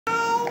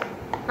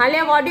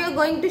Alia, what you are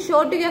going to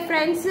show to your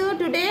friends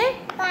today?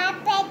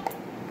 Puppet.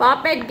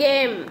 Puppet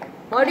game.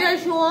 What you will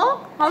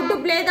show? How to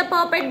play the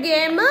puppet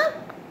game?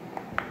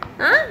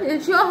 You'll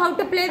show how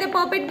to play the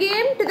puppet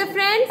game to the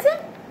friends?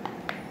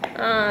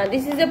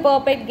 This is a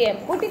puppet game.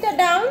 Put it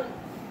down.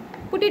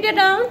 Put it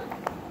down.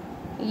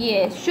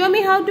 Yes. Show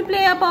me how to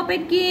play a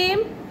puppet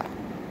game.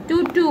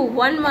 2 2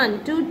 1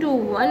 1 2 2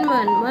 1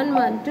 1 1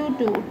 1 2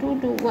 2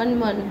 2 2 1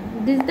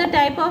 1. This is the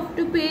type of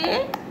to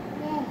play?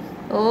 Yes.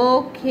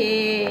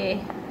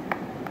 Okay.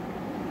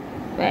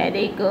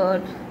 Very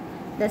good.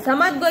 The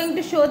Samad going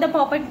to show the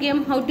puppet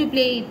game how to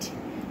play it.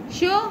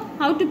 Show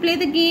how to play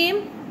the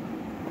game.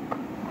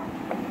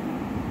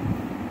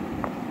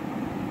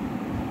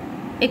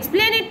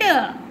 Explain it.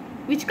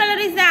 Which color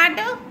is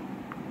that?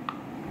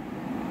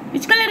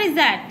 Which color is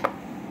that?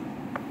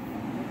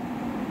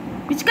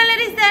 Which color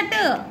is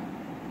that?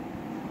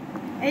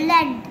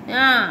 Red.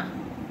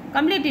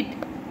 Complete it.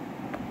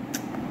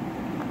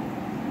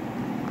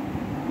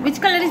 Which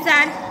color is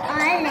that?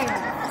 Orange.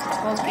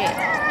 Okay.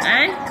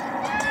 And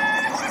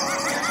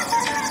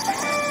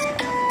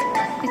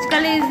which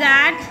color is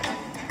that?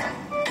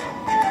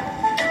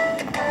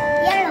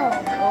 Yellow.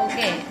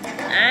 Okay.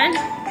 And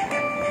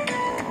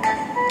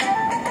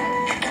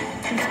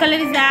which color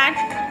is that?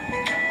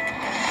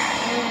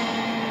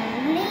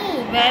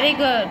 Green. Very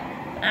good.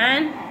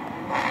 And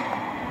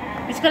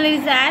which color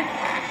is that?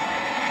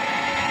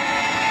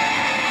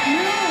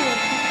 Blue.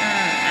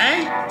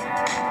 And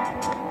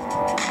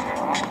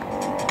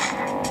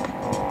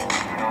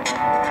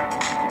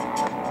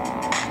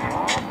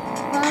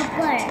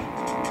Purple.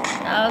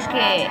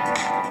 okay.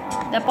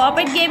 The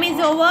puppet game is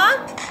over?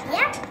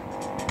 Yep.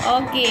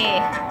 Okay.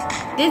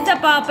 This is the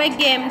puppet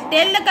game.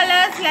 Tell the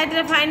colors.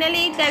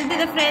 Finally tell to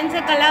the friends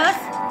the colors.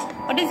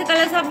 What is the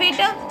colors of it?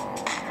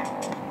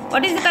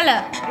 What is the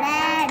color?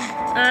 Red.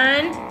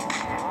 And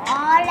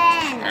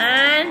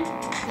Orange.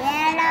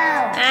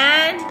 Yellow.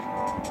 and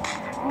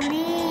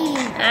Green.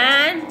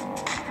 and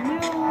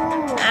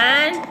Blue.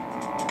 and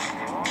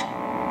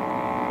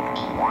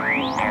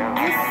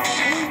This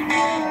is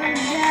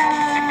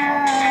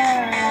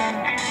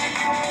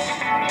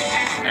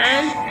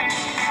and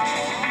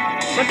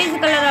what is the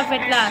color of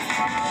it last?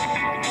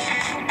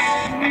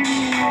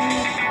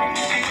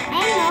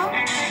 I know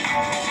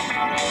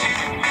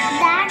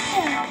that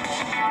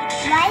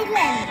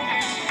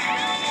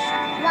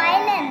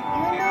violin.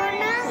 You know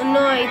now?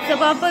 No, it's a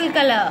purple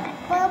color.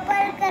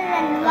 Purple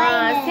color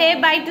violin. Say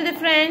bye to the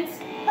friends.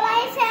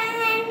 Bye,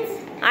 friends.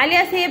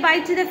 Alia, say bye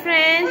to the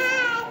friends.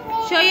 Bye.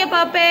 Show your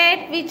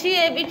puppet. Which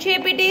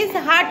shape it is?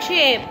 Heart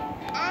shape.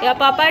 Your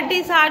puppet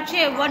is heart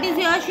shape. What is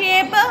your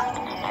shape?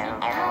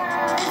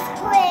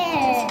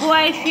 Square.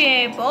 Square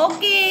shape.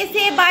 Okay,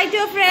 say bye to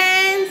your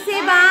friends.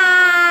 Say bye.